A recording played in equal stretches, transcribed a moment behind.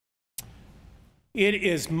It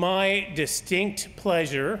is my distinct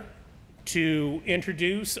pleasure to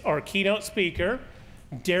introduce our keynote speaker,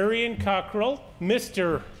 Darrion Cockrell,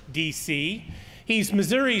 Mr. DC. He's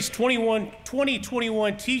Missouri's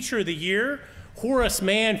 2021 Teacher of the Year, Horace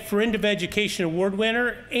Mann Friend of Education Award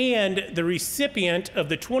winner, and the recipient of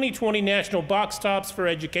the 2020 National Box Tops for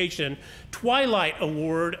Education Twilight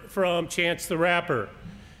Award from Chance the Rapper.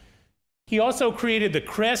 He also created the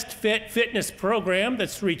Crest Fit fitness program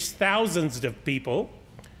that's reached thousands of people.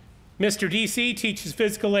 Mr. DC teaches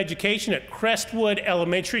physical education at Crestwood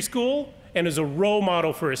Elementary School and is a role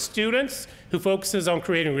model for his students who focuses on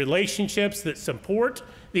creating relationships that support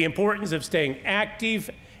the importance of staying active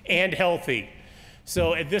and healthy.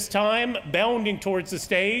 So at this time, bounding towards the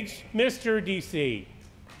stage, Mr. DC.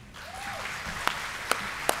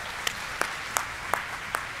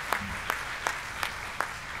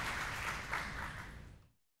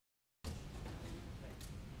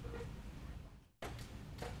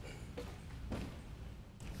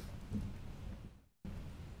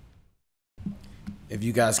 If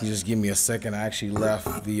you guys can just give me a second, I actually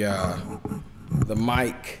left the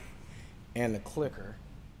mic and the clicker.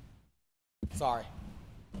 Sorry.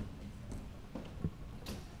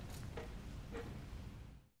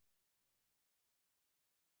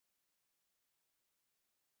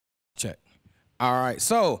 Check. All right,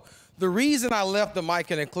 so the reason I left the mic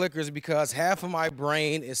and the clicker is because half of my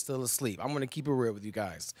brain is still asleep. I'm gonna keep it real with you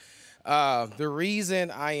guys. The reason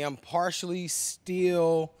I am partially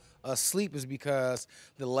still asleep is because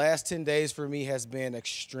the last 10 days for me has been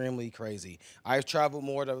extremely crazy. I've traveled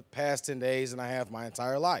more the past 10 days than I have my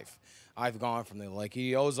entire life. I've gone from the Lake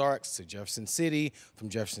Erie Ozarks to Jefferson City, from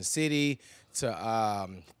Jefferson City to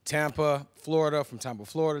Tampa, Florida, from Tampa,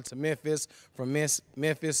 Florida to Memphis, from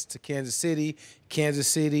Memphis to Kansas City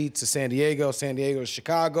to San Diego, San Diego to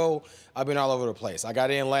Chicago. I've been all over the place. I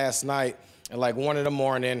got in last night at like 1 in the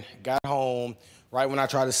morning, got home, right when I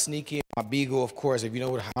tried to sneak in my beagle. Of course, if you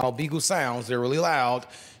know how beagle sounds, they're really loud.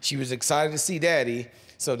 She was excited to see Daddy.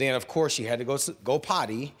 So then, of course, she had to go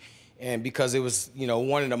potty. And because it was,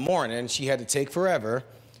 1 in the morning, she had to take forever.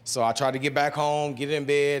 So I tried to get back home, get in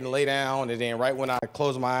bed, and lay down. And then right when I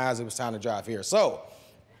closed my eyes, it was time to drive here. So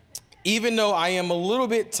even though I am a little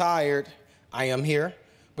bit tired, I am here.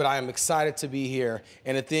 But I am excited to be here.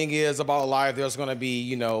 And the thing is about life, there's going to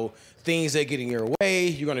be, things that get in your way.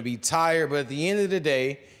 You're going to be tired. But at the end of the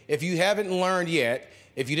day, if you haven't learned yet,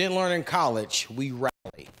 if you didn't learn in college, we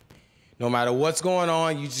rally. No matter what's going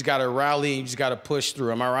on, you just got to rally and you just got to push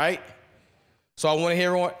through. Am I right? So I want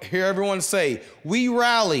to hear everyone say, we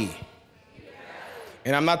rally.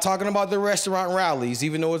 And I'm not talking about the restaurant rallies,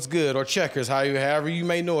 even though it's good, or Checkers, however you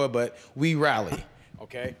may know it, but we rally,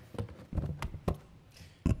 okay?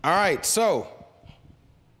 All right, so,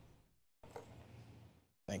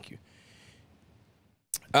 thank you.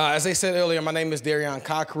 As I said earlier, my name is Darrion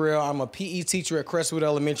Cockrell. I'm a PE teacher at Crestwood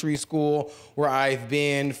Elementary School, where I've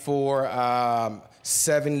been for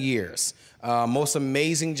 7 years. Most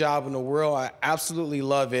amazing job in the world. I absolutely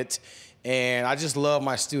love it. And I just love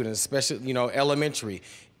my students, especially, elementary.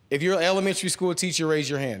 If you're an elementary school teacher, raise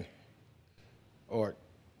your hand. Or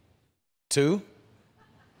 2,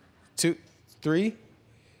 3.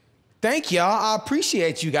 Thank y'all. I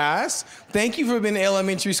appreciate you guys. Thank you for being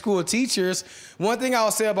elementary school teachers. One thing I'll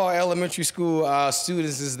say about elementary school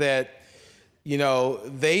students is that,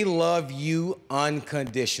 they love you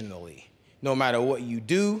unconditionally. No matter what you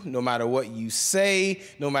do, no matter what you say,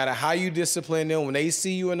 no matter how you discipline them, when they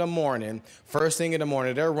see you in the morning, first thing in the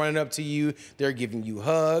morning, they're running up to you, they're giving you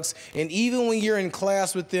hugs. And even when you're in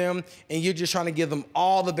class with them and you're just trying to give them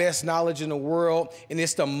all the best knowledge in the world, and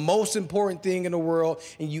it's the most important thing in the world,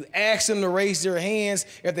 and you ask them to raise their hands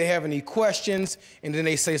if they have any questions, and then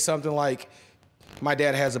they say something like, my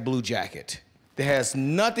dad has a blue jacket. That has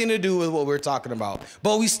nothing to do with what we're talking about.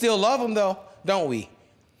 But we still love them though, don't we?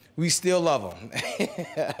 We still love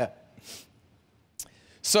them.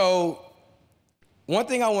 So one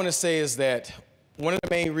thing I want to say is that one of the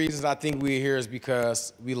main reasons I think we're here is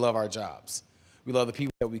because we love our jobs. We love the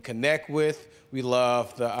people that we connect with. We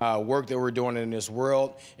love the work that we're doing in this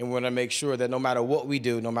world. And we want to make sure that no matter what we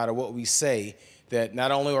do, no matter what we say, that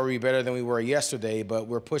not only are we better than we were yesterday, but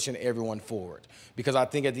we're pushing everyone forward. Because I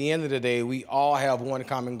think at the end of the day, we all have one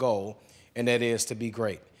common goal, and that is to be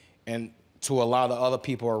great. And to allow the other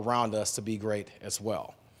people around us to be great as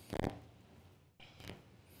well.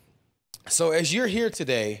 So as you're here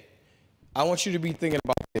today, I want you to be thinking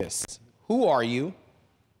about this. Who are you?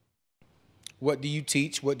 What do you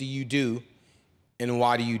teach? What do you do? And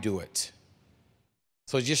why do you do it?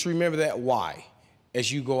 So just remember that why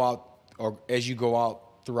as you go out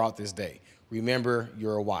throughout this day. Remember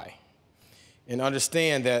your why. and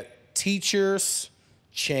understand that teachers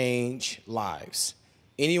change lives.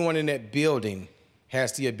 Anyone in that building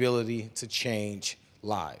has the ability to change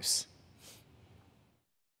lives.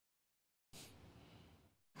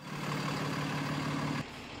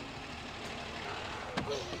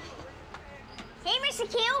 Hey, Mr.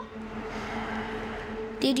 Q.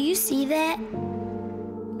 Did you see that?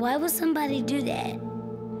 Why would somebody do that?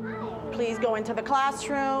 Please go into the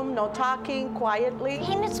classroom, no talking, quietly.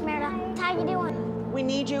 Hey, Miss Merida, how you doing? We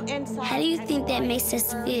need you inside. How do you think that makes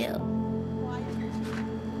us feel?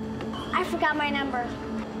 I forgot my number.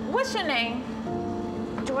 What's your name?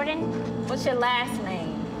 Jordan What's your last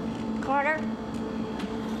name? Carter.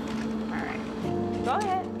 All right. Go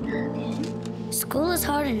ahead. School is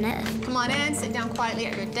hard enough. Come on in, sit down quietly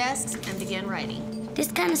at your desks, and begin writing.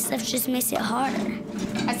 This kind of stuff just makes it harder.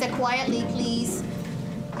 I said quietly, please.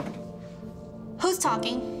 Who's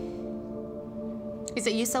talking? Is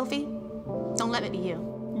it you, Sophie? Don't let it be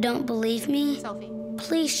you. Don't believe me? Sophie.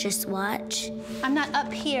 Please just watch. I'm not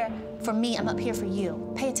up here for me, I'm up here for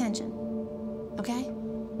you. Pay attention, okay?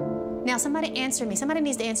 Now somebody answer me. Somebody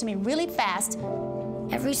needs to answer me really fast.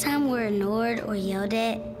 Every time we're ignored or yelled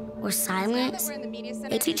at or silenced,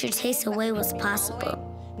 a teacher takes away what's possible.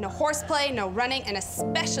 No horseplay, no running, and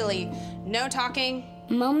especially no talking.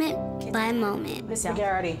 Moment by moment. Mr.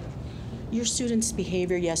 Garrity, your students'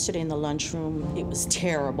 behavior yesterday in the lunchroom, it was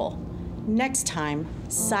terrible. Next time,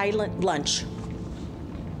 silent lunch.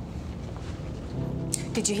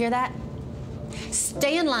 Did you hear that?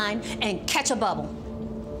 Stay in line and catch a bubble.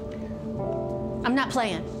 I'm not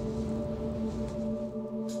playing.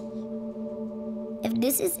 If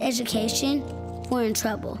this is education, we're in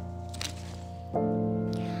trouble.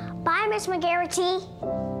 Bye, Miss McGarrity.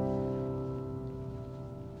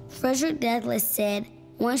 Frederick Douglass said,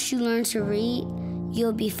 once you learn to read,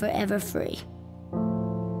 you'll be forever free.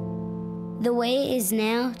 The way it is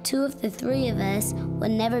now, 2 of the 3 of us will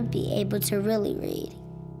never be able to really read.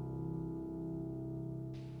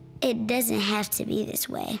 It doesn't have to be this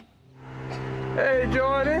way. Hey,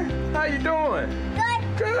 Jordan, how you doing?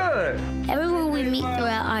 Good. Good. Everyone we meet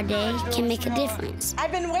throughout our day can make a difference.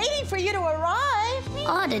 I've been waiting for you to arrive.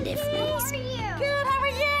 All the difference. How are you? Good, how are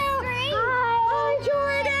you? Great. Hi,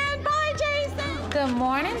 Jordan. Bye, Jason. Good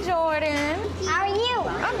morning, Jordan. How are you?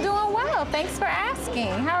 I'm doing well. Thanks for asking.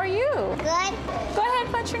 How are you? Good. Go ahead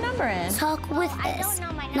and put your number in. Talk with us,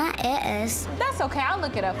 not at us. That's okay. I'll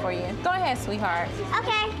look it up for you. Go ahead, sweetheart.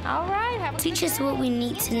 Okay. All right. Have a Teach us what we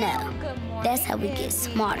need to know. That's how we get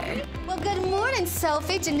smarter. Well, good morning,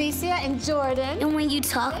 Sophie, Janicia, and Jordan. And when you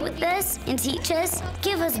talk with us and teach us,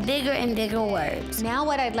 give us bigger and bigger words. Now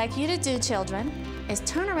what I'd like you to do, children, is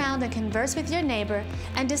turn around and converse with your neighbor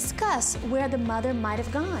and discuss where the mother might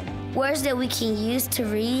have gone. Words that we can use to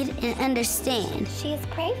read and understand. She is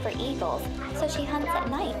prey for eagles, so she hunts at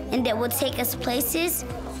night. And that will take us places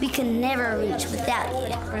we could never reach without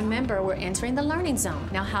you. Remember, we're entering the learning zone.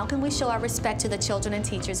 Now, how can we show our respect to the children and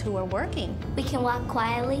teachers who are working? We can walk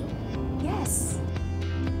quietly. Yes.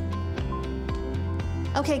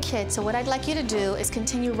 Okay, kids, so what I'd like you to do is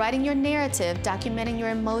continue writing your narrative, documenting your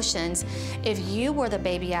emotions if you were the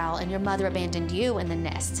baby owl and your mother abandoned you in the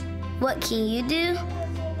nest. What can you do?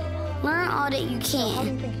 Learn all that you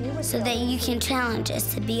can so that you can challenge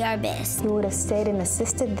us to be our best. You would have stayed and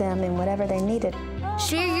assisted them in whatever they needed.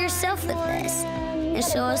 Share yourself with us and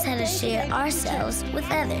show us how to share ourselves with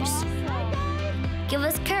others. Give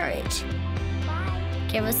us courage.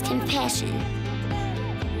 Give us compassion.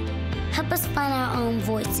 Help us find our own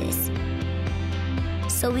voices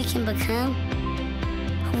so we can become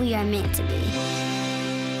who we are meant to be.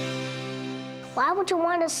 Why would you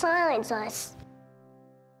want to silence us?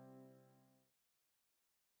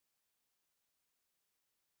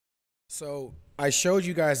 So I showed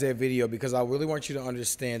you guys that video because I really want you to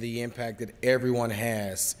understand the impact that everyone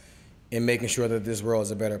has in making sure that this world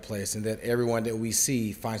is a better place and that everyone that we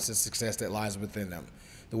see finds the success that lies within them.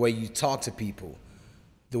 The way you talk to people,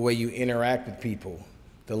 the way you interact with people,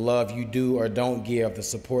 the love you do or don't give, the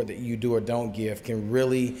support that you do or don't give can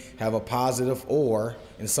really have a positive or,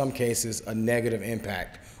 in some cases, a negative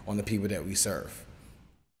impact on the people that we serve.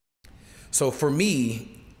 So for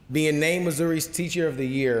me, being named Missouri's Teacher of the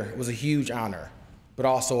Year was a huge honor, but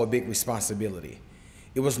also a big responsibility.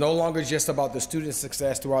 It was no longer just about the student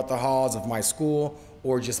success throughout the halls of my school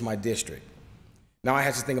or just my district. Now I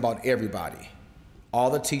had to think about everybody, all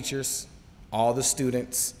the teachers, all the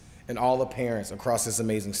students, and all the parents across this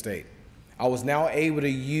amazing state. I was now able to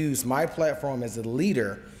use my platform as a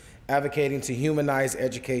leader advocating to humanize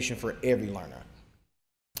education for every learner.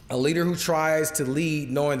 A leader who tries to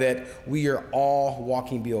lead knowing that we are all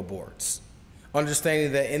walking billboards,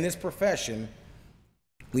 understanding that in this profession,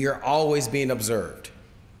 We are always being observed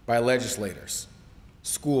by legislators,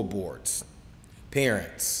 school boards,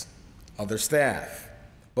 parents, other staff,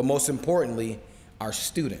 but most importantly, our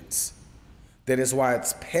students. That is why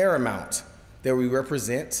it's paramount that we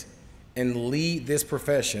represent and lead this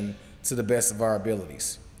profession to the best of our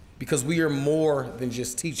abilities, because we are more than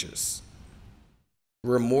just teachers.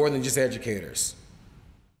 We're more than just educators.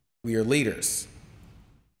 We are leaders.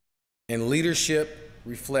 And leadership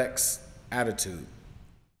reflects attitude.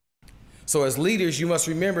 So as leaders, you must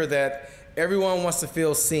remember that everyone wants to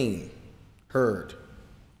feel seen, heard,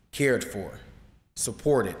 cared for,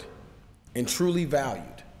 supported, and truly valued.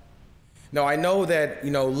 Now, I know that,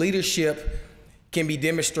 leadership can be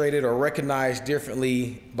demonstrated or recognized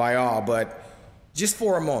differently by all, but just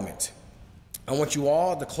for a moment, I want you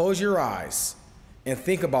all to close your eyes and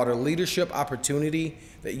think about a leadership opportunity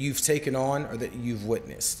that you've taken on or that you've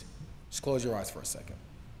witnessed. Just close your eyes for a second.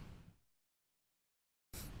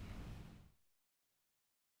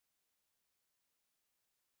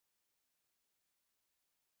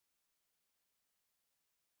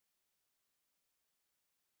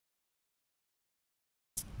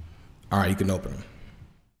 All right, you can open them.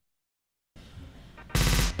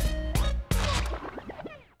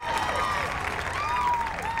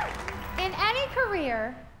 In any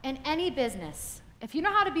career, in any business, if you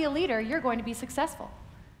know how to be a leader, you're going to be successful.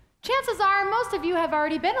 Chances are most of you have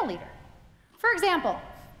already been a leader. For example,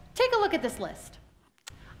 take a look at this list.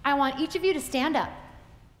 I want each of you to stand up.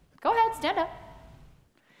 Go ahead, stand up.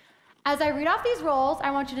 As I read off these roles,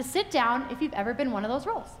 I want you to sit down if you've ever been one of those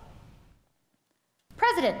roles.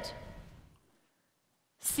 President,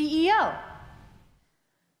 CEO,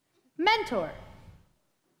 mentor,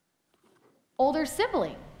 older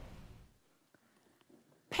sibling,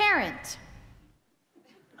 parent.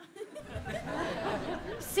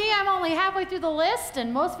 See, I'm only halfway through the list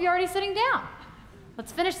and most of you are already sitting down.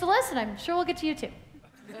 Let's finish the list and I'm sure we'll get to you too.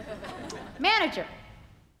 Manager,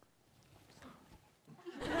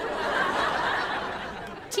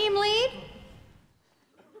 team lead,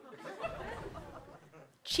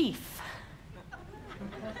 chief,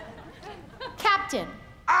 captain.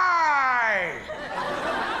 Aye!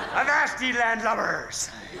 Avasti landlubbers!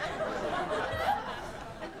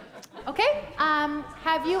 Okay,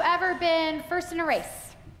 have you ever been first in a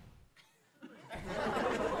race?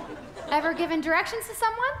 Ever given directions to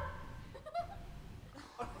someone?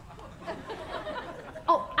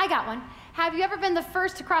 Oh, I got one. Have you ever been the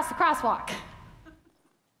first to cross the crosswalk?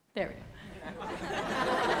 There we go.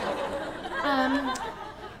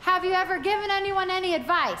 Have you ever given anyone any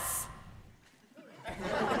advice?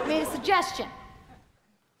 Made a suggestion?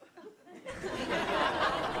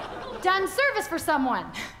 Done service for someone?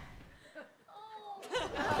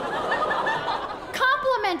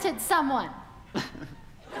 Complimented someone?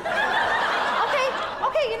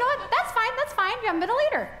 Okay, you know what? That's fine. You haven't been a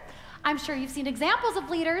leader. I'm sure you've seen examples of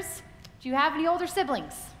leaders. Do you have any older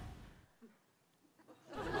siblings?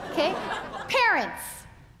 Okay, parents.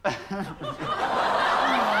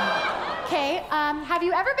 Okay, have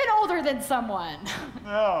you ever been older than someone?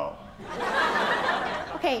 No.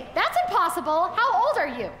 Okay, that's impossible. How old are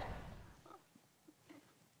you?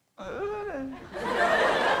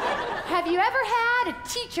 Have you ever had a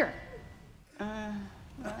teacher?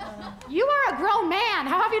 You are a grown man.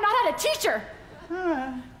 How have you not had a teacher?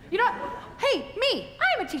 You know, hey, me,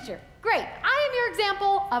 I'm a teacher. Great, I am your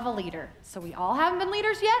example of a leader. So we all haven't been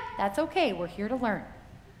leaders yet? That's okay, we're here to learn.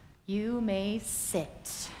 You may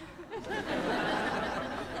sit.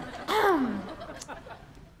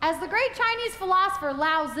 As the great Chinese philosopher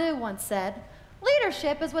Lao Tzu once said,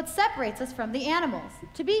 leadership is what separates us from the animals.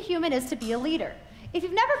 To be human is to be a leader. If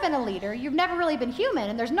you've never been a leader, you've never really been human,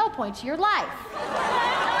 and there's no point to your life.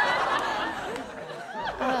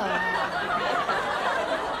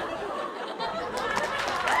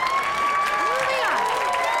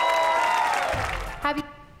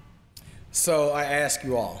 So I ask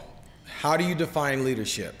you all, how do you define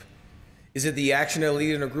leadership? Is it the action of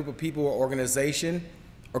leading a group of people or organization,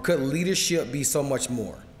 or could leadership be so much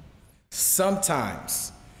more?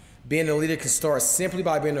 Sometimes being a leader can start simply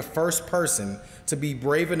by being the first person to be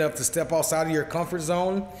brave enough to step outside of your comfort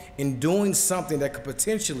zone and doing something that could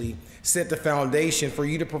potentially set the foundation for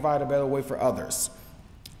you to provide a better way for others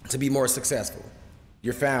to be more successful.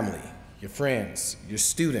 Your family, your friends, your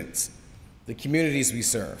students, the communities we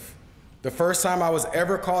serve. The first time I was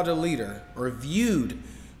ever called a leader or viewed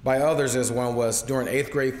by others as one was during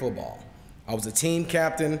 8th grade football. I was a team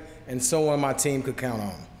captain and someone my team could count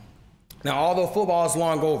on. Now, although football is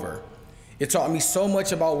long over, it taught me so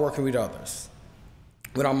much about working with others.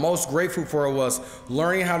 What I'm most grateful for was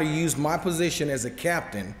learning how to use my position as a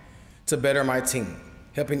captain to better my team.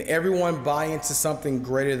 helping everyone buy into something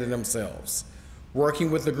greater than themselves,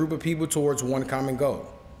 working with a group of people towards one common goal.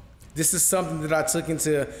 This is something that I took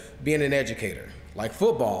into being an educator. Like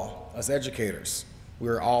football, as educators,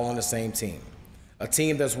 we're all on the same team. A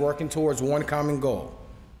team that's working towards one common goal,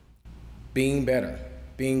 being better,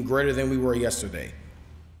 being greater than we were yesterday,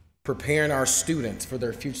 preparing our students for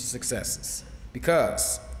their future successes,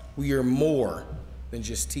 because we are more than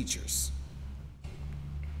just teachers.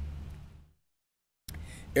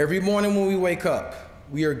 Every morning when we wake up,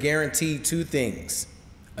 we are guaranteed two things: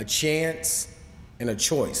 a chance and a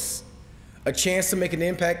choice. A chance to make an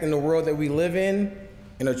impact in the world that we live in,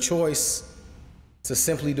 and a choice to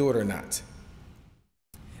simply do it or not.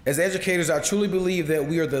 As educators, I truly believe that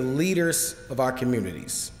we are the leaders of our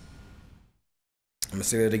communities. I'm gonna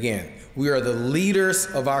say that again. We are the leaders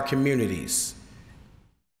of our communities.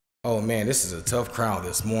 Oh man, this is a tough crowd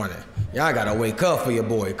this morning. Y'all gotta wake up for your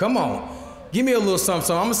boy. Come on, give me a little something.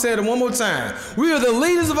 So I'm gonna say it one more time. We are the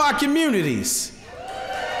leaders of our communities.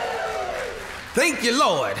 Thank you,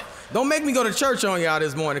 Lord. Don't make me go to church on y'all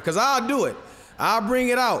this morning, because I'll do it. I'll bring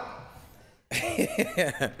it out.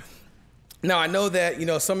 Now, I know that,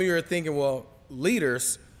 some of you are thinking, well,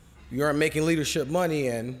 leaders, you aren't making leadership money,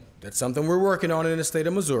 and that's something we're working on in the state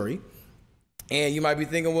of Missouri. And you might be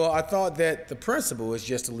thinking, well, I thought that the principal is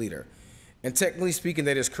just a leader. And technically speaking,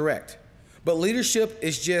 that is correct. But leadership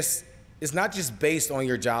is not just based on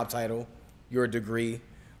your job title, your degree,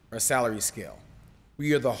 or salary scale.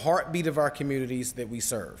 We are the heartbeat of our communities that we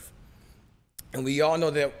serve. And we all know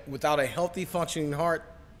that without a healthy, functioning heart,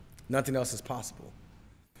 nothing else is possible.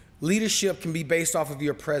 Leadership can be based off of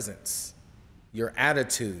your presence, your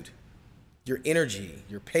attitude, your energy,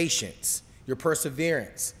 your patience, your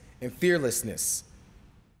perseverance, and fearlessness.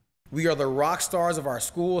 We are the rock stars of our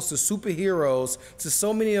schools, the superheroes to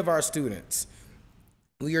so many of our students.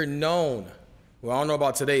 We are known, well, I don't know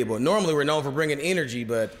about today, but normally we're known for bringing energy,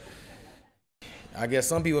 but I guess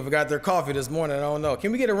some people forgot their coffee this morning. I don't know.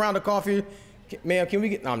 Can we get a round of coffee? Ma'am, can we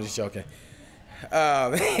get, no, I'm just joking.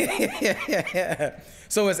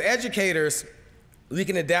 So as educators, we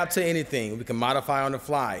can adapt to anything. We can modify on the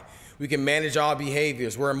fly. We can manage all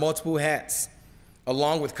behaviors, wear multiple hats,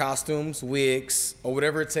 along with costumes, wigs, or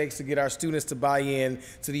whatever it takes to get our students to buy in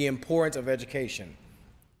to the importance of education.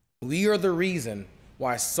 We are the reason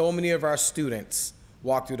why so many of our students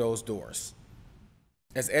walk through those doors.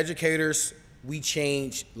 As educators, we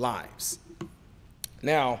change lives.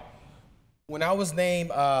 Now, when I was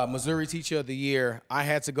named Missouri Teacher of the Year, I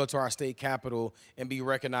had to go to our state capitol and be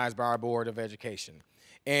recognized by our Board of Education.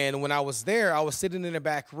 And when I was there, I was sitting in the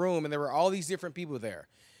back room, and there were all these different people there.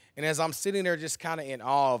 And as I'm sitting there just kind of in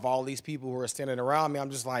awe of all these people who are standing around me,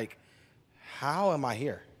 I'm just like, how am I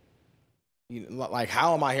here?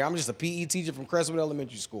 How am I here? I'm just a PE teacher from Crestwood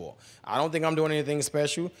Elementary School. I don't think I'm doing anything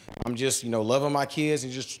special. I'm just, loving my kids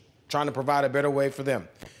and just trying to provide a better way for them,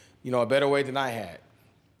 a better way than I had.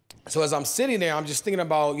 So as I'm sitting there, I'm just thinking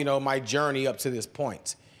about, my journey up to this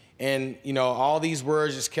point. And, all these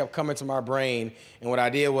words just kept coming to my brain. And what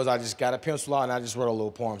I did was I just got a pencil out and I just wrote a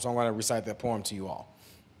little poem. So I'm going to recite that poem to you all.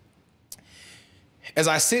 As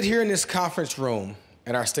I sit here in this conference room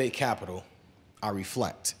at our state capitol, I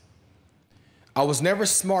reflect. I was never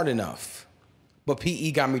smart enough, but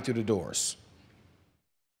PE got me through the doors.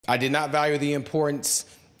 I did not value the importance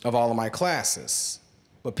of all of my classes,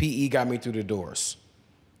 but PE got me through the doors.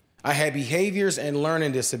 I had behaviors and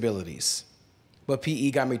learning disabilities, but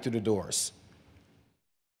PE got me through the doors.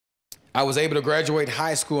 I was able to graduate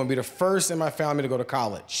high school and be the first in my family to go to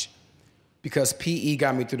college because PE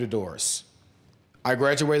got me through the doors. I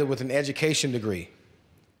graduated with an education degree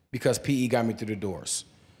because PE got me through the doors.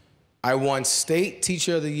 I won State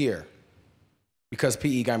Teacher of the Year because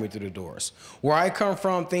PE got me through the doors. Where I come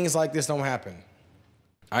from, things like this don't happen.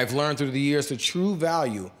 I've learned through the years the true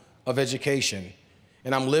value of education,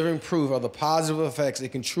 and I'm living proof of the positive effects it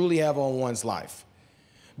can truly have on one's life.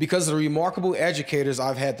 Because of the remarkable educators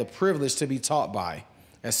I've had the privilege to be taught by,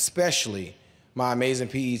 especially my amazing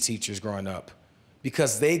PE teachers growing up,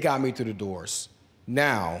 because they got me through the doors.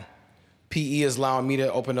 Now, PE is allowing me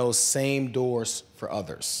to open those same doors for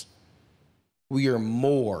others. We are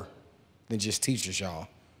more than just teachers, y'all.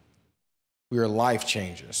 We are life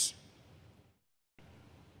changers.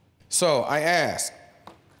 So I ask,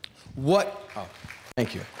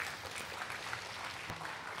 thank you.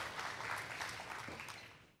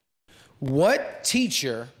 What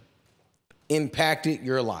teacher impacted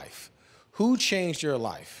your life? Who changed your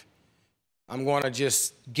life? I'm going to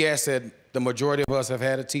just guess that the majority of us have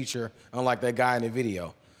had a teacher, unlike that guy in the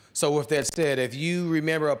video. So with that said, if you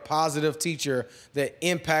remember a positive teacher that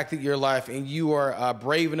impacted your life and you are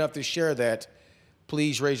brave enough to share that,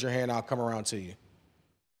 please raise your hand. I'll come around to you.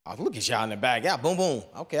 Oh, look at y'all in the back. Yeah, boom, boom.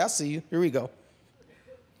 Okay, I see you. Here we go.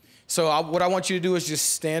 So what I want you to do is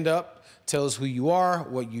just stand up, tell us who you are,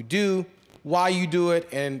 what you do, why you do it,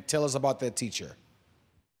 and tell us about that teacher.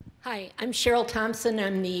 Hi, I'm Cheryl Thompson.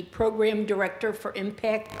 I'm the program director for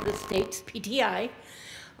Impact, the state's PTI.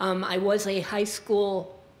 I was a high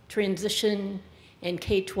school transition and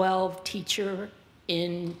K-12 teacher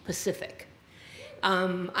in Pacific.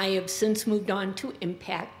 I have since moved on to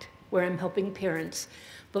Impact, where I'm helping parents.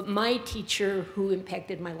 But my teacher who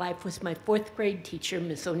impacted my life was my 4th grade teacher,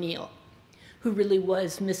 Miss O'Neill, who really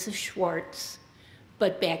was Mrs. Schwartz.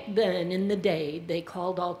 But back then, in the day, they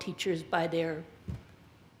called all teachers by their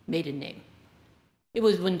maiden name. It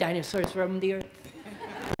was when dinosaurs roamed the earth.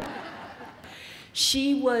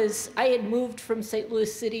 I had moved from St.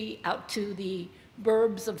 Louis City out to the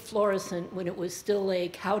burbs of Florissant when it was still a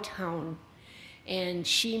cow town. And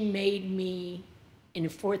she made me, in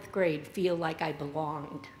 4th grade, feel like I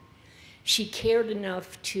belonged. She cared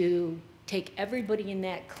enough to take everybody in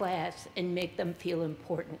that class and make them feel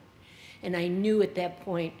important. And I knew at that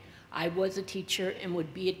point I was a teacher and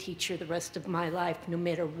would be a teacher the rest of my life, no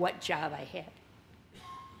matter what job I had.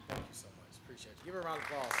 Thank you so much. Appreciate it. Give her a round of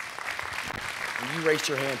applause. And you raised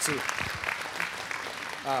your hand too.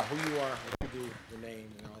 Who you are, what you do, your name,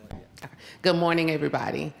 and all of that. Good morning,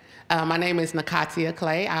 everybody. My name is Nakatia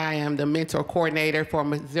Clay. I am the mentor coordinator for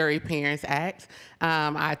Missouri Parents Act.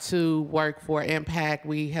 I too work for Impact.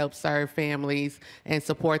 We help serve families and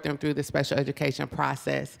support them through the special education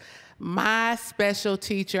process. My special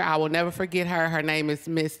teacher, I will never forget her. Her name is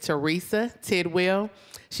Miss Teresa Tidwell.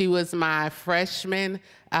 She was my freshman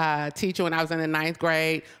teacher when I was in the 9th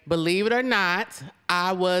grade. Believe it or not,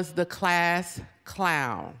 I was the class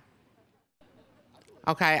clown.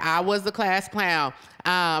 Okay, I was the class clown,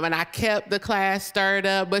 and I kept the class stirred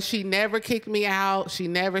up, but she never kicked me out. She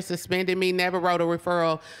never suspended me, never wrote a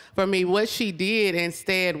referral for me. What she did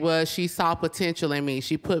instead was she saw potential in me.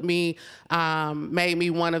 She put me, made me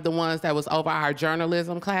one of the ones that was over our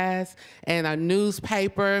journalism class and a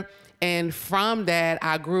newspaper, and from that,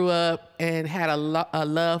 I grew up and had a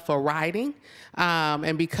love for writing,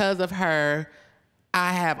 and because of her,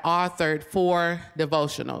 I have authored 4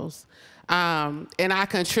 devotionals. And I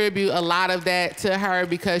contribute a lot of that to her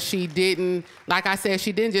because she didn't, like I said,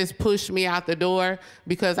 she didn't just push me out the door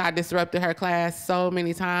because I disrupted her class so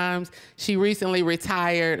many times. She recently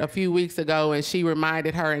retired a few weeks ago, and she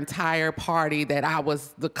reminded her entire party that I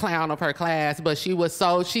was the clown of her class, but she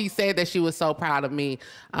said that she was so proud of me,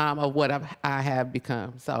 of what I have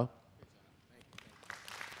become, so.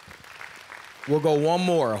 We'll go one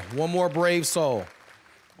more brave soul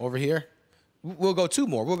over here. We'll go 2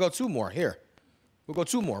 more. We'll go 2 more. Here. We'll go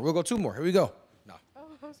 2 more. We'll go 2 more. Here we go. No.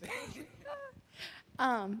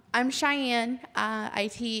 I'm Cheyenne. I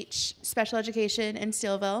teach special education in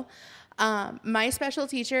Steelville. My special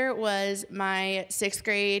teacher was my 6th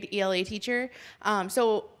grade ELA teacher.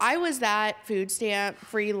 So I was that food stamp,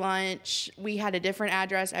 free lunch. We had a different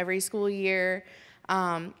address every school year.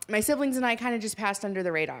 My siblings and I kind of just passed under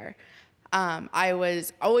the radar. I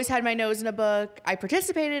always had my nose in a book. I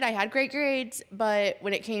participated, I had great grades, but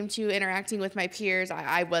when it came to interacting with my peers,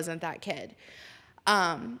 I wasn't that kid.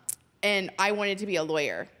 And I wanted to be a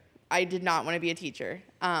lawyer. I did not want to be a teacher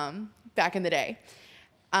back in the day.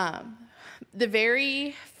 The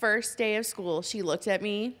very first day of school, she looked at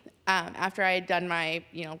me after I had done my,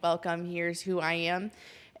 welcome, here's who I am.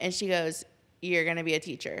 And she goes, "You're going to be a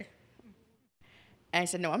teacher." And I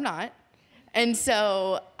said, "No, I'm not." And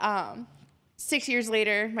so 6 years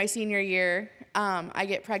later, my senior year, I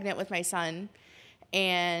get pregnant with my son,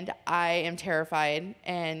 and I am terrified.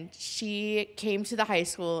 And she came to the high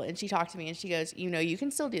school, and she talked to me, and she goes, "You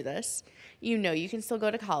can still do this. You can still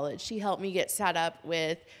go to college." She helped me get set up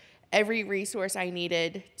with every resource I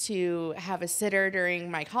needed to have a sitter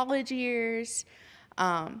during my college years.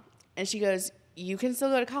 And she goes, "You can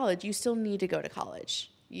still go to college. You still need to go to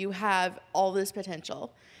college. You have all this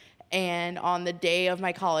potential." And on the day of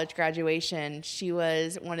my college graduation, she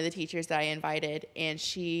was one of the teachers that I invited, and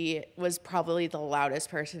she was probably the loudest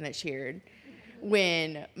person that cheered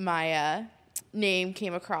when my name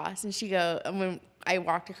came across. And when I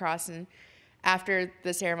walked across, and after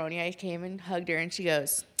the ceremony, I came and hugged her, and she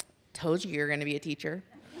goes, "Told you were going to be a teacher."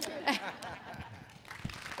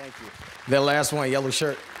 Thank you. The last one, yellow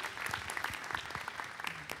shirt.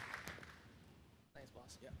 Thanks,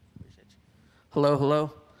 boss. Yeah, appreciate you.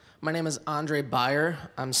 Hello. My name is Andre Byer.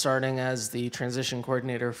 I'm starting as the transition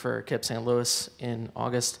coordinator for KIPP St. Louis in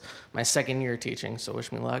August. My 2nd year teaching, so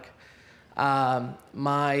wish me luck.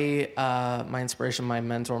 My inspiration, my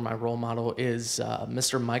mentor, my role model is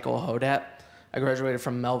Mr. Michael Hodat. I graduated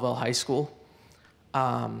from Melville High School.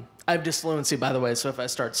 I have disfluency, by the way, so if I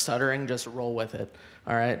start stuttering, just roll with it,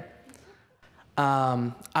 all right?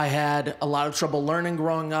 I had a lot of trouble learning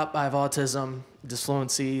growing up. I have autism,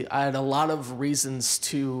 disfluency. I had a lot of reasons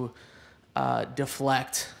to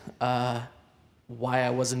deflect why I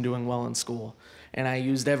wasn't doing well in school. And I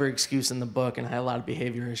used every excuse in the book, and I had a lot of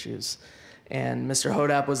behavior issues. And Mr.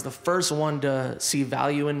 Hodap was the first one to see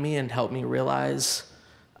value in me and help me realize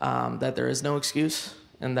that there is no excuse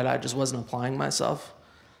and that I just wasn't applying myself.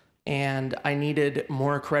 And I needed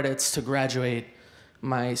more credits to graduate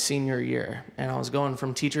my senior year. And I was going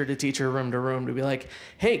from teacher to teacher, room to room to be like,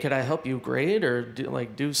 hey, could I help you grade or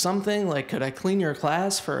do something? Like, could I clean your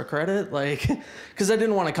class for a credit? Like, because I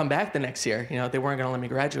didn't want to come back the next year. You know, they weren't going to let me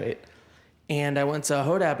graduate. And I went to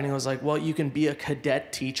Hodap and he was like, well, you can be a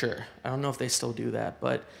cadet teacher. I don't know if they still do that,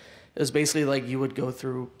 but it was basically like you would go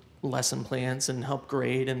through lesson plans and help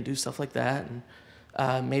grade and do stuff like that.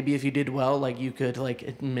 And maybe if you did well, like you could like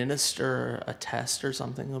administer a test or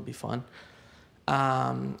something. It would be fun.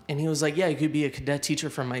 And he was like, yeah, you could be a cadet teacher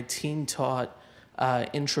from my teen taught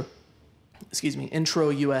intro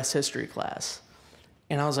US history class.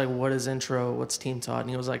 And I was like, what is intro? What's teen taught? And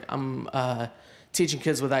he was like, I'm teaching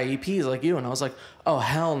kids with IEPs like you. And I was like, oh,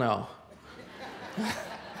 hell no. I'm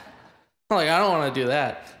like, I don't want to do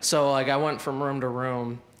that. So like I went from room to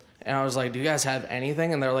room and I was like, do you guys have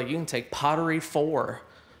anything? And they're like, you can take pottery 4.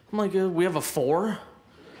 I'm like, we have a 4?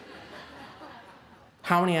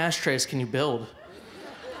 How many ashtrays can you build?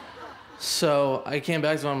 So I came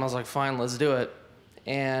back to him, I was like, fine, let's do it.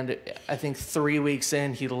 And I think 3 weeks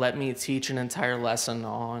in, he let me teach an entire lesson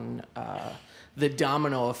on the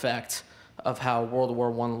domino effect of how World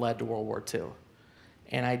War I led to World War II.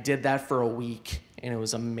 And I did that for a week, and it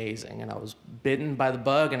was amazing. And I was bitten by the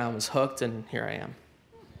bug, and I was hooked, and here I am.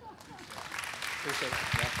 Appreciate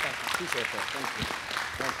that. Appreciate that.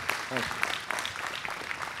 Thank you.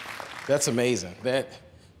 That's amazing.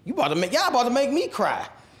 Y'all about to make me cry.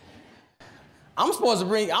 I'm supposed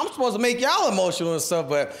to make y'all emotional and stuff,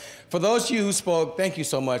 but for those of you who spoke, thank you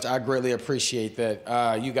so much. I greatly appreciate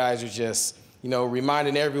that. You guys are just,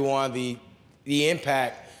 reminding everyone the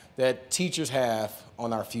impact that teachers have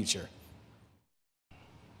on our future.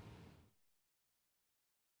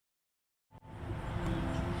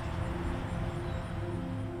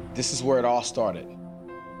 This is where it all started.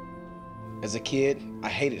 As a kid, I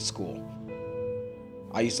hated school.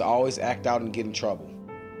 I used to always act out and get in trouble.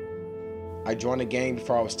 I joined a gang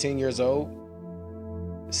before I was 10 years old.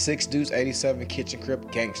 6 Deuce 87 Kitchen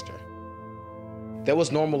Crib gangster. That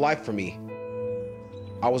was normal life for me.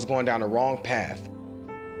 I was going down the wrong path.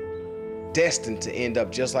 Destined to end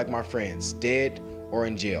up just like my friends, dead or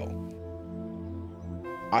in jail.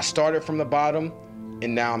 I started from the bottom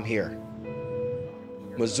and now I'm here.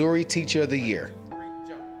 Missouri Teacher of the Year.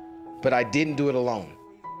 But I didn't do it alone.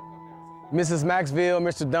 Mrs. Maxville,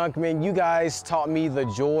 Mr. Dunkman, you guys taught me the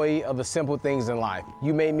joy of the simple things in life.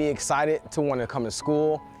 You made me excited to want to come to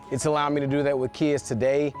school. It's allowed me to do that with kids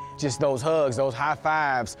today. Just those hugs, those high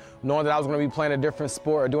fives, knowing that I was going to be playing a different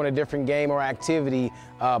sport or doing a different game or activity,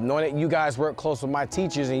 knowing that you guys work close with my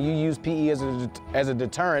teachers and you use PE as a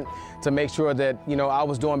deterrent to make sure that, I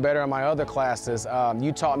was doing better in my other classes.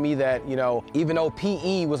 You taught me that, even though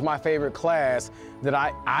PE was my favorite class, that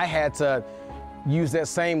I had to use that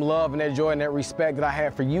same love and that joy and that respect that I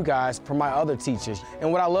had for you guys from my other teachers.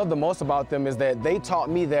 And what I love the most about them is that they taught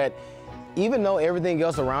me that even though everything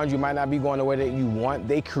else around you might not be going the way that you want,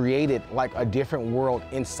 they created like a different world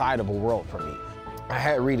inside of a world for me. I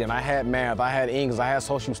had reading, I had math, I had English, I had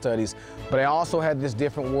social studies, but I also had this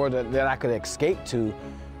different world that I could escape to,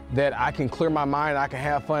 that I can clear my mind, I can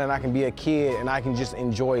have fun, and I can be a kid, and I can just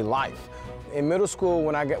enjoy life. In middle school,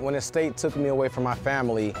 when the state took me away from my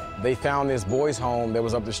family, they found this boys' home that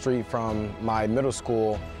was up the street from my middle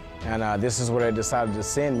school, and this is where they decided to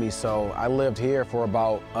send me. So I lived here for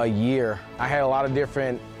about a year. I had a lot of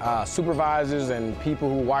different supervisors and people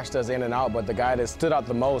who watched us in and out, but the guy that stood out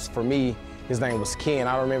the most for me, his name was Ken.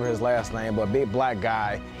 I don't remember his last name, but big black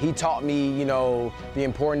guy. He taught me, the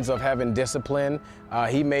importance of having discipline.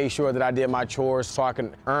 He made sure that I did my chores so I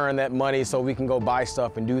can earn that money so we can go buy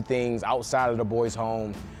stuff and do things outside of the boys'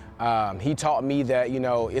 home. He taught me that,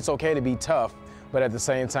 it's okay to be tough, but at the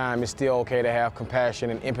same time, it's still okay to have compassion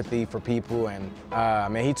and empathy for people. And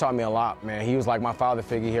man, he taught me a lot, man. He was like my father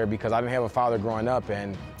figure here because I didn't have a father growing up,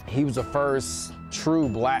 and he was the first true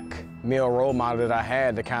black male role model that I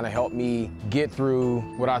had to kind of help me get through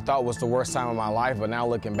what I thought was the worst time of my life. But now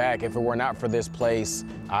looking back, if it were not for this place,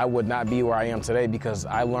 I would not be where I am today because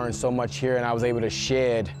I learned so much here and I was able to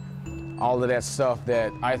shed all of that stuff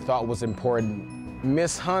that I thought was important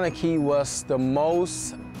Miss Haneke was the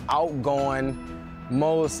most outgoing,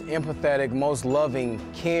 most empathetic, most loving,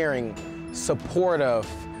 caring, supportive,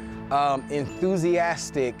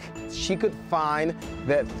 enthusiastic. She could find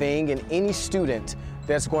that thing in any student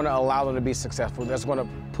that's going to allow them to be successful, that's going to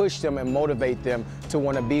push them and motivate them to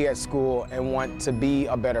want to be at school and want to be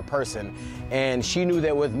a better person. And she knew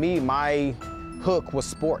that with me, my hook was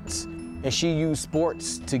sports. And she used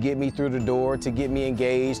sports to get me through the door, to get me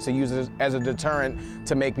engaged, to use it as a deterrent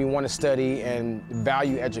to make me want to study and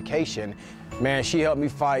value education. Man, she helped me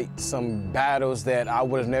fight some battles that I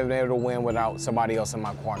would have never been able to win without somebody else in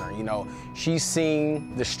my corner. You know, she's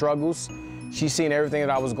seen the struggles. She's seen everything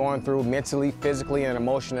that I was going through mentally, physically, and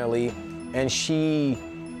emotionally. And she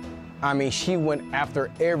went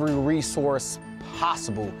after every resource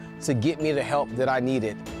possible to get me the help that I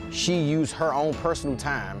needed. She used her own personal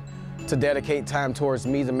time to dedicate time towards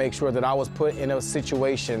me to make sure that I was put in a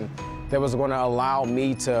situation that was going to allow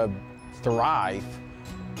me to thrive.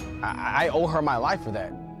 I owe her my life for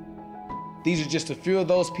that. These are just a few of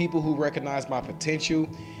those people who recognized my potential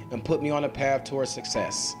and put me on a path towards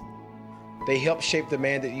success. They helped shape the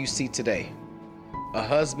man that you see today. A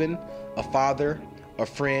husband, a father, a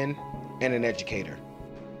friend, and an educator.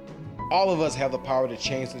 All of us have the power to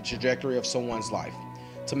change the trajectory of someone's life,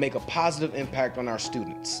 to make a positive impact on our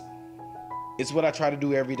students. It's what I try to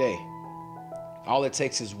do every day. All it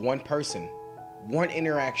takes is one person, one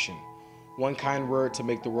interaction, one kind word to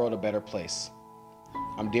make the world a better place.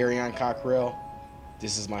 I'm Darrion Cockrell.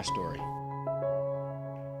 This is my story.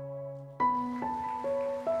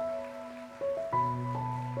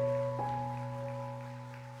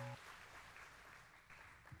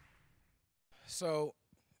 So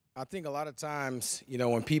I think a lot of times, you know,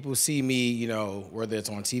 when people see me, you know, whether it's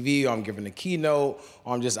on TV or I'm giving a keynote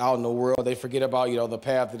or I'm just out in the world, they forget about, you know, the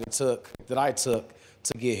path that I took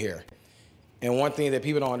to get here. And one thing that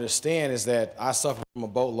people don't understand is that I suffered from a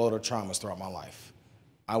boatload of traumas throughout my life.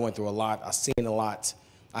 I went through a lot. I've seen a lot.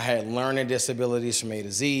 I had learning disabilities from A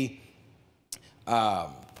to Z. I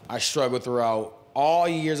struggled throughout all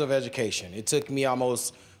years of education. It took me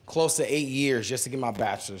almost close to 8 years just to get my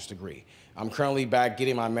bachelor's degree. I'm currently back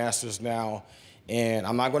getting my master's now, and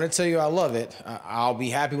I'm not going to tell you I love it. I'll be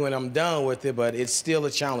happy when I'm done with it, but it's still a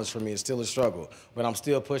challenge for me. It's still a struggle, but I'm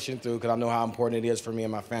still pushing through because I know how important it is for me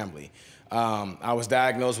and my family. I was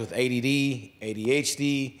diagnosed with ADD,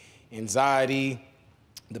 ADHD, anxiety,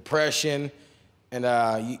 depression,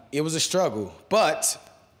 and it was a struggle. But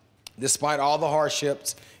despite all the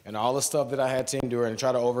hardships and all the stuff that I had to endure and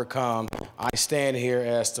try to overcome, I stand here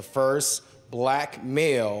as the first Black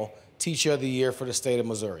male Teacher of the Year for the state of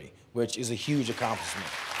Missouri, which is a huge accomplishment.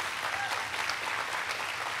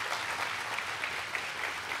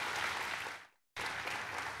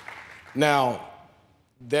 Now,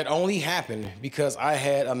 that only happened because I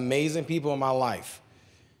had amazing people in my life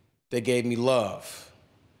that gave me love,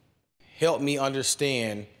 helped me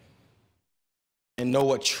understand and know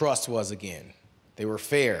what trust was again. They were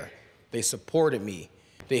fair. They supported me.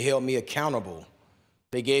 They held me accountable.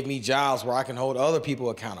 They gave me jobs where I can hold other people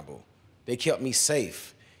accountable. They kept me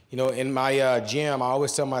safe. You know, in my gym, I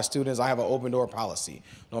always tell my students I have an open door policy.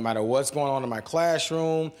 No matter what's going on in my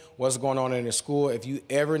classroom, what's going on in the school, if you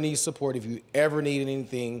ever need support, if you ever need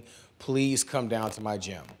anything, please come down to my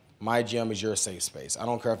gym. My gym is your safe space. I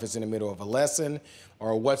don't care if it's in the middle of a lesson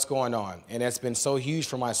or what's going on. And that's been so huge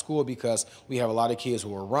for my school because we have a lot of kids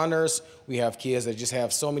who are runners. We have kids that just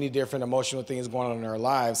have so many different emotional things going on in their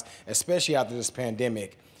lives, especially after this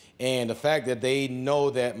pandemic. And the fact that they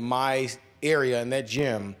know that my area and that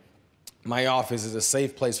gym, my office, is a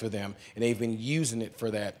safe place for them, and they've been using it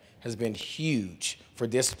for that, has been huge for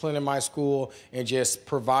discipline in my school and just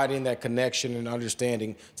providing that connection and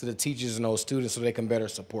understanding to the teachers and those students so they can better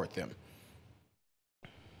support them.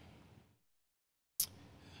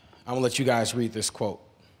 I'm gonna let you guys read this quote.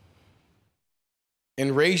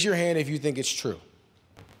 And raise your hand if you think it's true.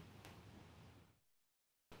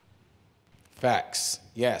 Facts.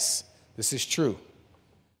 Yes, this is true.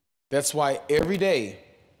 That's why every day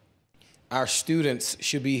our students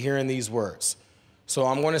should be hearing these words. So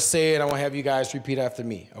I'm going to say it. I want to have you guys repeat after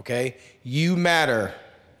me, okay? You matter.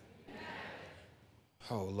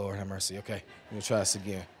 Oh, Lord have mercy. Okay, let me try this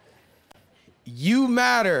again. You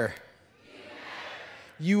matter.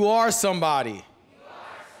 You are somebody.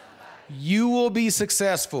 You will be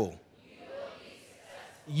successful.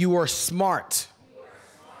 You are smart.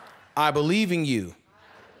 I believe in you.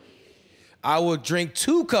 I will drink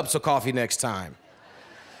 2 cups of coffee next time.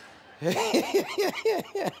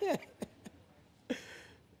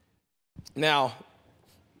 Now,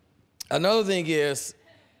 another thing is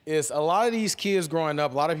a lot of these kids growing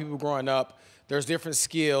up, a lot of people growing up, there's different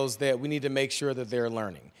skills that we need to make sure that they're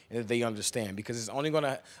learning and that they understand, because it's only going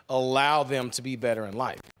to allow them to be better in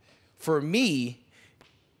life. For me,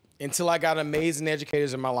 until I got amazing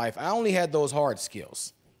educators in my life, I only had those hard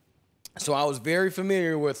skills. So I was very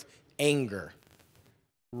familiar with anger,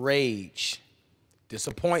 rage,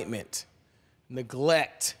 disappointment,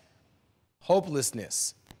 neglect,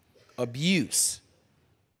 hopelessness, abuse.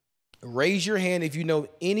 Raise your hand if you know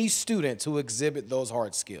any students who exhibit those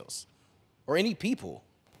hard skills, or any people.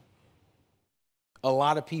 A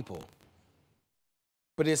lot of people.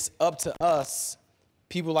 But it's up to us,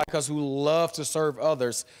 people like us who love to serve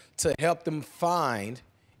others, to help them find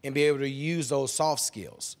and be able to use those soft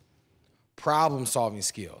skills, problem-solving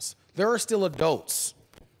skills. There are still adults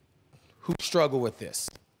who struggle with this.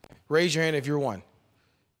 Raise your hand if you're one.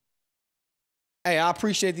 Hey, I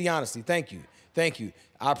appreciate the honesty. Thank you. Thank you.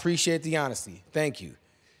 I appreciate the honesty. Thank you.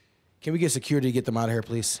 Can we get security to get them out of here,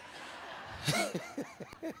 please?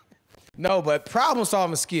 No, but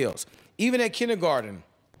problem-solving skills. Even at kindergarten,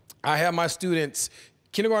 I have my students,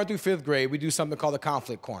 kindergarten through fifth grade, we do something called the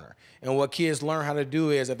conflict corner. And what kids learn how to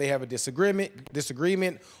do is if they have a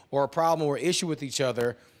disagreement or a problem or issue with each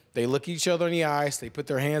other, they look each other in the eyes, they put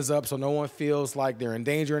their hands up so no one feels like they're in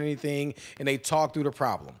danger or anything, and they talk through the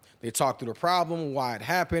problem. They talk through the problem, why it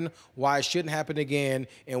happened, why it shouldn't happen again,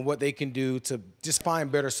 and what they can do to just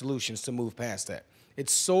find better solutions to move past that.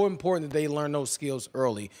 It's so important that they learn those skills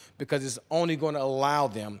early, because it's only going to allow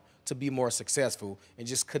them to be more successful and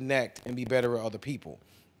just connect and be better with other people.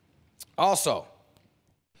 Also,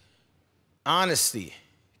 honesty,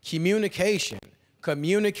 communication.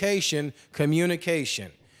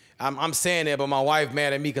 I'm saying that, but my wife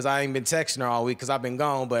mad at me because I ain't been texting her all week because I've been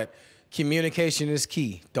gone, but communication is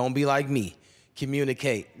key. Don't be like me.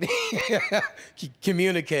 Communicate.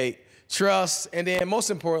 Communicate. Trust, and then most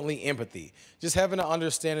importantly, empathy. Just having an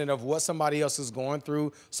understanding of what somebody else is going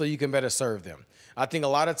through so you can better serve them. I think a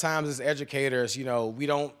lot of times as educators, you know, we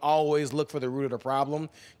don't always look for the root of the problem.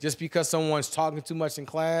 Just because someone's talking too much in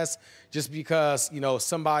class, just because, you know,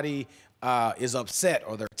 somebody is upset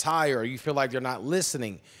or they're tired or you feel like they're not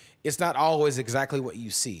listening, it's not always exactly what you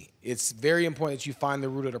see. It's very important that you find the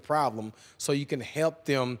root of the problem so you can help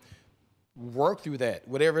them work through that,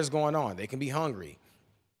 whatever is going on. They can be hungry.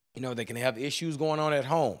 You know, they can have issues going on at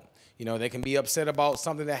home. You know, they can be upset about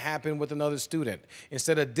something that happened with another student.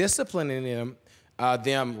 Instead of disciplining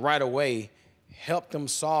them right away, help them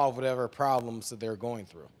solve whatever problems that they're going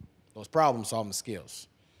through, those problem-solving skills.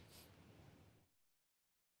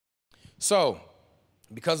 So,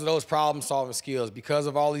 because of those problem-solving skills, because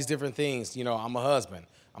of all these different things, you know, I'm a husband,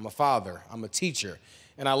 I'm a father, I'm a teacher.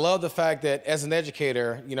 And I love the fact that as an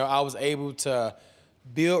educator, you know, I was able to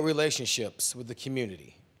build relationships with the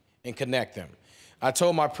community and connect them. I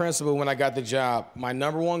told my principal when I got the job, my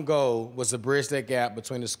 #1 goal was to bridge that gap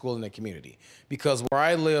between the school and the community. Because where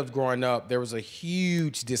I lived growing up, there was a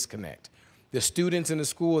huge disconnect. The students in the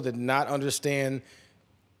school did not understand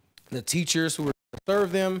the teachers who were to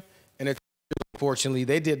serve them, and the teachers, unfortunately,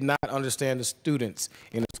 they did not understand the students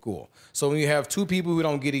in the school. So when you have two people who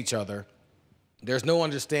don't get each other, there's no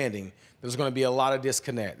understanding. There's going to be a lot of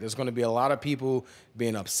disconnect. There's going to be a lot of people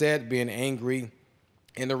being upset, being angry.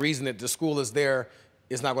 And the reason that the school is there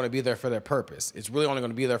is not going to be there for that purpose. It's really only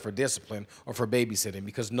going to be there for discipline or for babysitting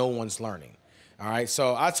because no one's learning. All right,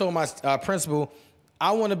 so I told my principal,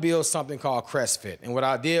 I want to build something called CrestFit. And what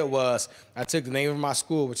I did was I took the name of my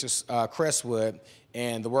school, which is Crestwood,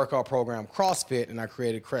 and the workout program CrossFit, and I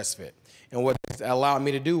created CrestFit. And what it allowed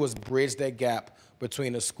me to do was bridge that gap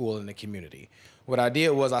between the school and the community. What I did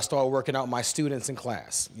was I started working out my students in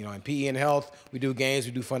class. You know, in PE and health, we do games,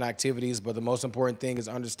 we do fun activities, but the most important thing is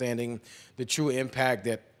understanding the true impact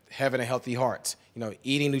that having a healthy heart, you know,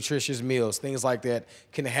 eating nutritious meals, things like that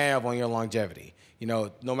can have on your longevity. You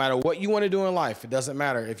know, no matter what you want to do in life, it doesn't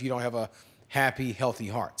matter if you don't have a happy, healthy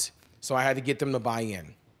heart. So I had to get them to buy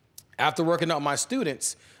in. After working out my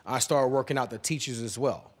students, I started working out the teachers as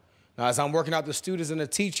well. Now, as I'm working out the students and the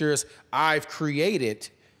teachers, I've created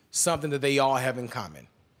something that they all have in common.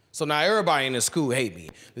 So now everybody in the school hate me.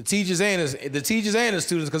 The teachers and the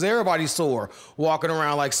students, because everybody's sore, walking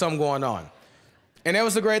around like something going on. And that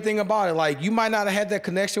was the great thing about it. Like, you might not have had that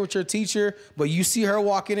connection with your teacher, but you see her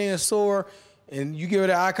walking in sore, and you give her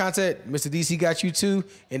the eye contact, Mr. DC got you too,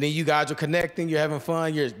 and then you guys are connecting, you're having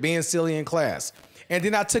fun, you're being silly in class. And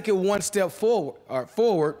then I took it one step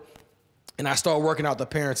forward, and I started working out the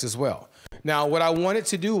parents as well. Now, what I wanted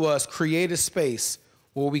to do was create a space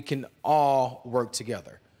where we can all work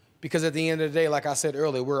together. Because at the end of the day, like I said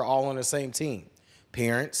earlier, we're all on the same team.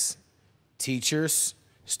 Parents, teachers,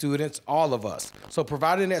 students, all of us. So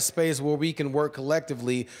providing that space where we can work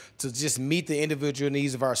collectively to just meet the individual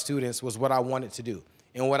needs of our students was what I wanted to do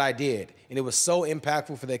and what I did. And it was so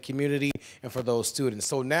impactful for that community and for those students.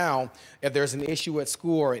 So now, if there's an issue at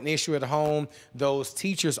school or an issue at home, those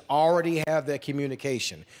teachers already have that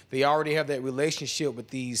communication. They already have that relationship with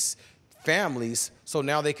these families, so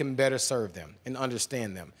now they can better serve them and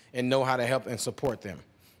understand them and know how to help and support them.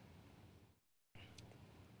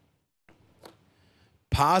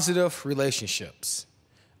 Positive relationships.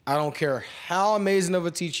 I don't care how amazing of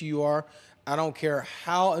a teacher you are. I don't care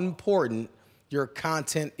how important your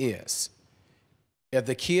content is. If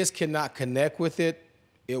the kids cannot connect with it,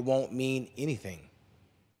 it won't mean anything.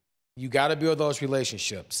 You got to build those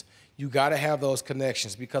relationships. You got to have those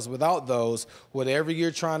connections, because without those, whatever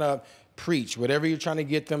you're trying to preach, whatever you're trying to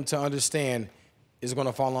get them to understand is going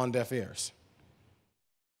to fall on deaf ears.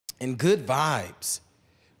 And good vibes.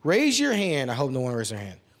 Raise your hand. I hope no one raised their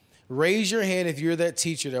hand. Raise your hand if you're that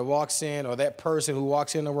teacher that walks in, or that person who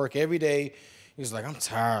walks in to work every day. He's like, I'm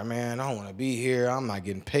tired, man. I don't want to be here. I'm not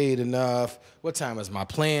getting paid enough. What time is my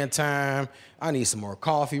playing time? I need some more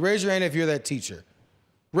coffee. Raise your hand if you're that teacher.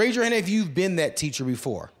 Raise your hand if you've been that teacher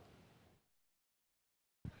before.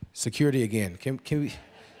 Security again. Can we?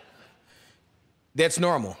 That's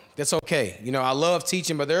normal. That's okay. You know, I love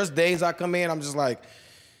teaching, but there's days I come in, I'm just like,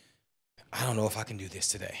 I don't know if I can do this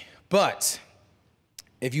today. But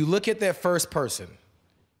if you look at that first person,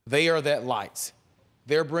 they are that light.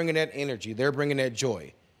 They're bringing that energy. They're bringing that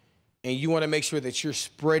joy. And you want to make sure that you're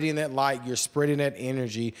spreading that light, you're spreading that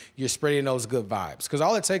energy, you're spreading those good vibes. Because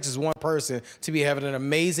all it takes is one person to be having an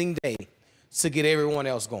amazing day to get everyone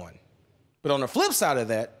else going. But on the flip side of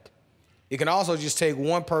that, it can also just take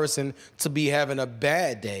one person to be having a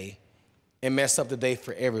bad day and mess up the day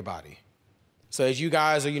for everybody. So as you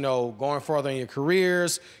guys are, you know, going further in your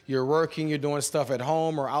careers, you're working, you're doing stuff at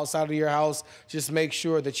home or outside of your house, just make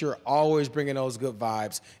sure that you're always bringing those good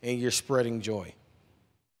vibes and you're spreading joy.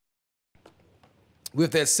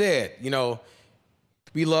 With that said, you know,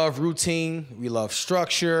 we love routine, we love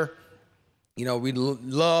structure, you know, we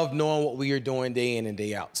love knowing what we are doing day in and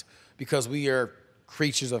day out because we are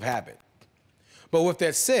creatures of habit. But with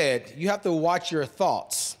that said, you have to watch your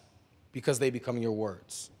thoughts because they become your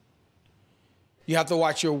words. You have to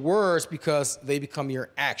watch your words because they become your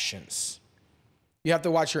actions. You have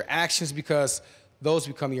to watch your actions because those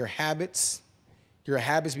become your habits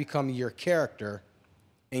become your character,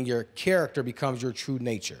 and your character becomes your true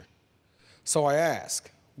nature. So I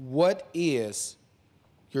ask, what is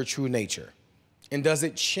your true nature? And does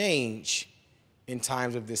it change in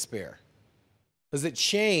times of despair? Does it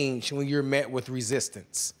change when you're met with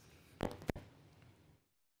resistance?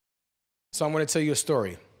 So I'm going to tell you a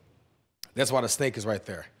story. That's why the snake is right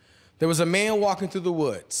there. There was a man walking through the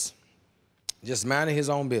woods, just minding his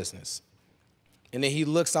own business. And then he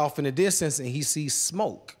looks off in the distance and he sees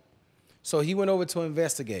smoke. So he went over to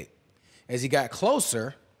investigate. As he got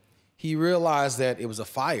closer, he realized that it was a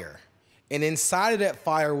fire. And inside of that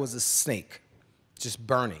fire was a snake, just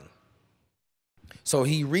burning. So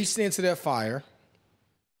he reached into that fire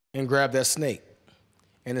and grabbed that snake.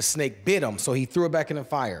 And the snake bit him, so he threw it back in the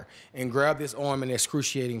fire and grabbed his arm in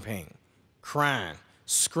excruciating pain, crying,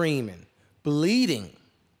 screaming, bleeding.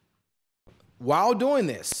 While doing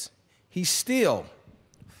this, he still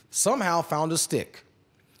somehow found a stick.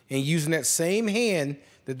 And using that same hand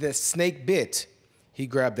that snake bit, he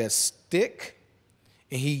grabbed that stick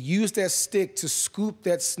and he used that stick to scoop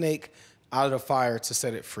that snake out of the fire to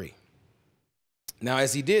set it free. Now,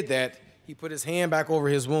 as he did that, he put his hand back over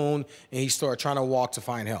his wound and he started trying to walk to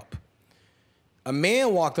find help. A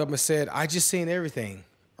man walked up and said, I just seen everything.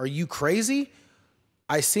 Are you crazy?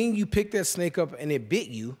 I seen you pick that snake up and it bit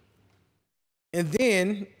you, and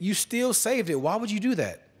then you still saved it. Why would you do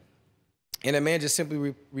that? And the man just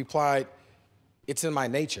simply replied, it's in my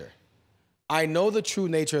nature. I know the true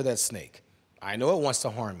nature of that snake. I know it wants to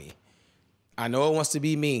harm me. I know it wants to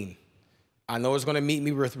be mean. I know it's going to meet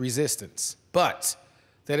me with resistance, but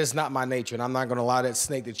that is not my nature, and I'm not going to allow that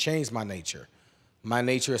snake to change my nature. My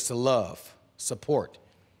nature is to love, support,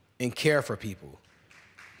 and care for people.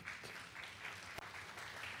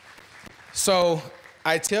 So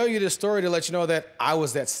I tell you this story to let you know that I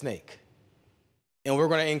was that snake. And we're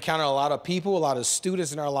going to encounter a lot of people, a lot of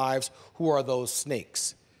students in our lives who are those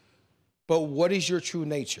snakes. But what is your true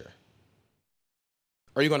nature?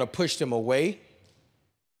 Are you going to push them away?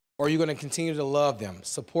 Or are you going to continue to love them,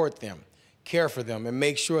 support them, care for them, and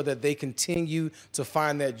make sure that they continue to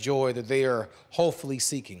find that joy that they are hopefully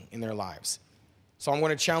seeking in their lives? So I'm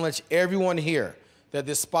going to challenge everyone here that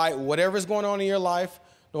despite whatever's going on in your life,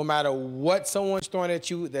 no matter what someone's throwing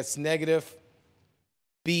at you that's negative,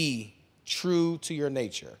 Be true to your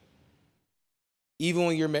nature, even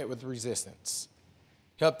when you're met with resistance.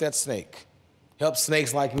 Help that snake. Help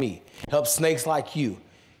snakes like me. Help snakes like you.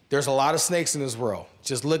 There's a lot of snakes in this world,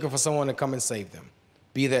 just looking for someone to come and save them.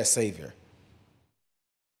 Be that savior.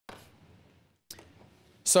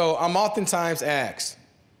 So I'm oftentimes asked,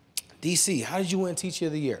 DC, how did you win Teacher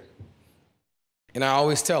of the Year? And I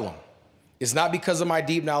always tell them, it's not because of my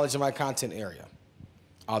deep knowledge of my content area,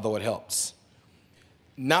 although it helps.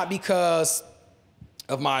 Not because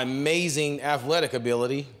of my amazing athletic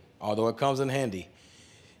ability, although it comes in handy.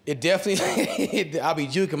 It definitely, I'll be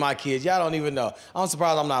juking my kids. Y'all don't even know. I'm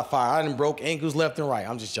surprised I'm not fired. I done broke ankles left and right.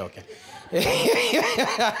 I'm just joking. It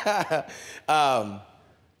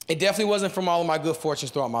definitely wasn't from all of my good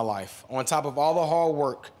fortunes throughout my life. On top of all the hard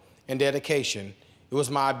work and dedication, it was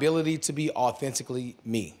my ability to be authentically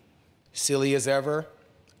me. Silly as ever,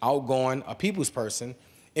 outgoing, a people's person,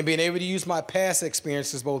 and being able to use my past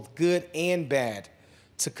experiences, both good and bad,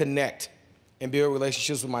 to connect and build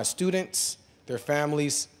relationships with my students, their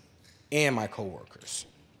families, and my coworkers.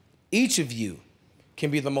 Each of you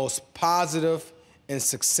can be the most positive and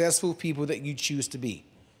successful people that you choose to be,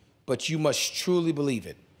 but you must truly believe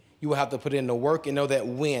it. You will have to put in the work and know that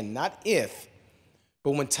when, not if,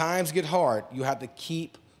 but when times get hard, you have to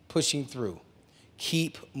keep pushing through,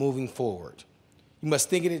 keep moving forward. You must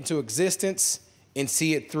think it into existence and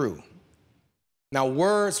see it through. Now,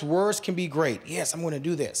 words can be great. Yes, I'm going to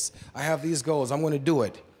do this. I have these goals. I'm going to do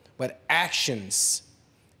it. But actions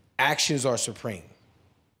are supreme.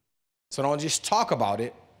 So don't just talk about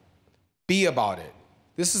it, be about it.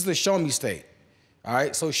 This is the show me state. All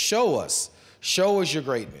right, so show us your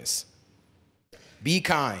greatness. Be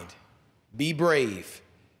kind, be brave,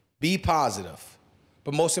 be positive,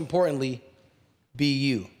 but most importantly, be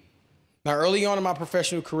you. Now, early on in my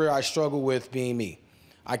professional career, I struggled with being me.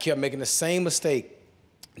 I kept making the same mistake,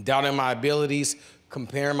 doubting my abilities,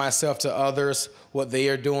 comparing myself to others, what they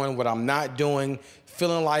are doing, what I'm not doing,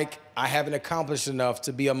 feeling like I haven't accomplished enough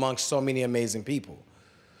to be amongst so many amazing people.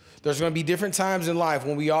 There's going to be different times in life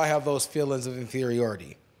when we all have those feelings of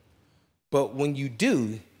inferiority. But when you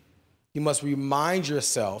do, you must remind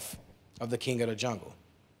yourself of the king of the jungle.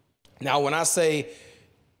 Now, when I say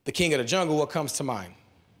the king of the jungle, what comes to mind?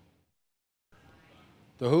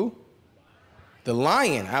 The who? The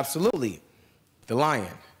lion, absolutely. The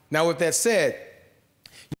lion. Now, with that said,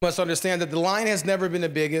 you must understand that the lion has never been the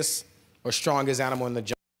biggest or strongest animal in the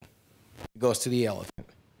jungle. It goes to the elephant.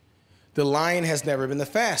 The lion has never been the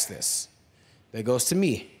fastest. That goes to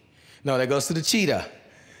me. No, that goes to the cheetah.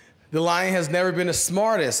 The lion has never been the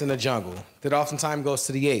smartest in the jungle. That oftentimes goes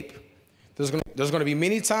to the ape. There's going to be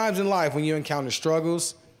many times in life when you encounter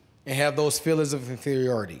struggles and have those feelings of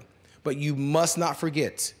inferiority. But you must not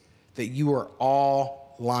forget that you are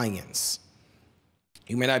all lions.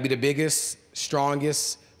 You may not be the biggest,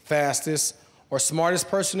 strongest, fastest, or smartest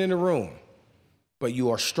person in the room, but you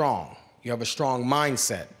are strong. You have a strong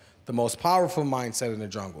mindset, the most powerful mindset in the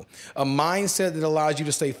jungle. A mindset that allows you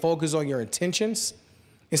to stay focused on your intentions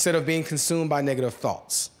instead of being consumed by negative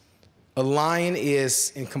thoughts. A lion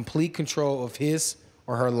is in complete control of his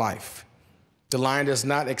or her life. The lion does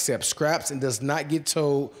not accept scraps and does not get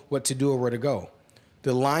told what to do or where to go.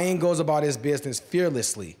 The lion goes about his business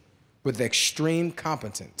fearlessly with extreme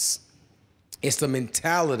competence. It's the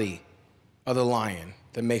mentality of the lion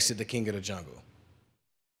that makes it the king of the jungle.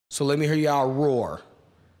 So let me hear y'all roar.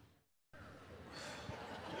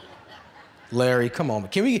 Larry, come on.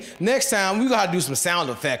 Can we, next time, we gotta do some sound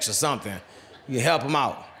effects or something. You help him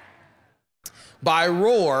out. By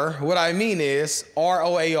roar, what I mean is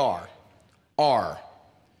R-O-A-R. R,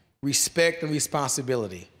 respect and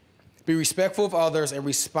responsibility. Be respectful of others and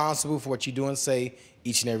responsible for what you do and say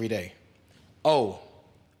each and every day. O,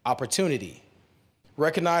 opportunity.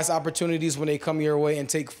 Recognize opportunities when they come your way and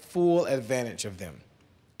take full advantage of them.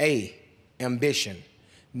 A, ambition.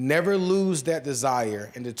 Never lose that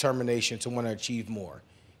desire and determination to want to achieve more.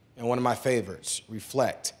 And one of my favorites,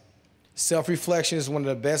 reflect. Self-reflection is one of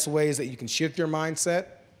the best ways that you can shift your mindset,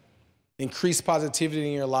 increase positivity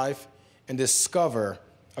in your life, and discover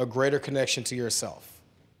a greater connection to yourself.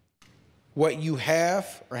 What you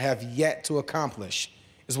have or have yet to accomplish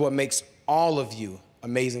is what makes all of you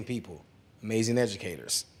amazing people, amazing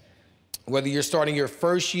educators. Whether you're starting your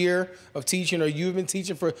first year of teaching or you've been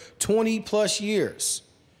teaching for 20 plus years,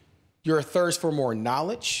 your thirst for more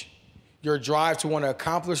knowledge, your drive to want to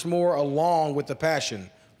accomplish more along with the passion,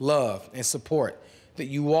 love, and support that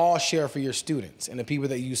you all share for your students and the people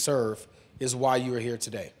that you serve is why you are here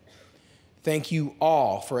today. Thank you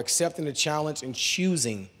all for accepting the challenge and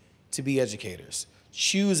choosing to be educators,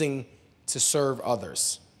 choosing to serve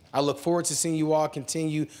others. I look forward to seeing you all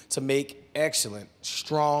continue to make excellent,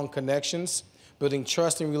 strong connections, building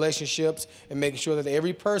trust in relationships, and making sure that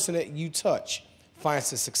every person that you touch finds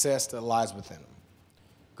the success that lies within them.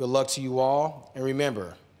 Good luck to you all, and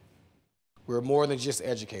remember, we're more than just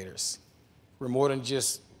educators. We're more than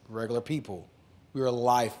just regular people. We are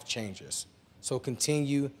life changers. So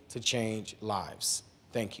continue to change lives.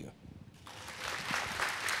 Thank you.